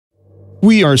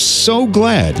We are so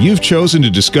glad you've chosen to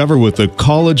discover what the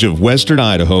College of Western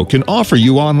Idaho can offer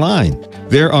you online.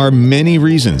 There are many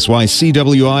reasons why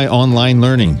CWI Online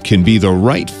Learning can be the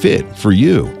right fit for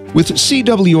you. With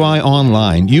CWI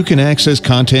Online, you can access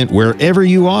content wherever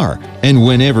you are and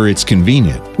whenever it's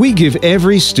convenient. We give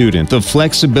every student the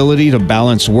flexibility to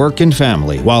balance work and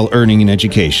family while earning an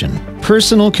education.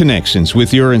 Personal connections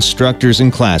with your instructors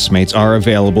and classmates are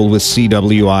available with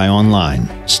CWI Online.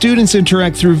 Students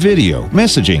interact through video,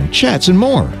 messaging, chats, and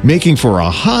more, making for a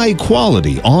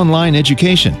high-quality online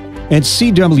education. At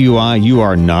CWI, you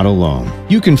are not alone.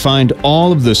 You can find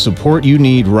all of the support you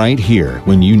need right here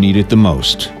when you need it the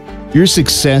most. Your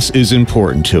success is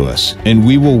important to us, and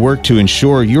we will work to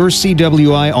ensure your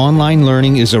CWI online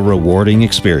learning is a rewarding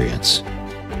experience.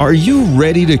 Are you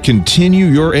ready to continue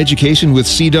your education with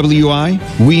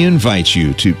CWI? We invite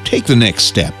you to take the next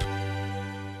step.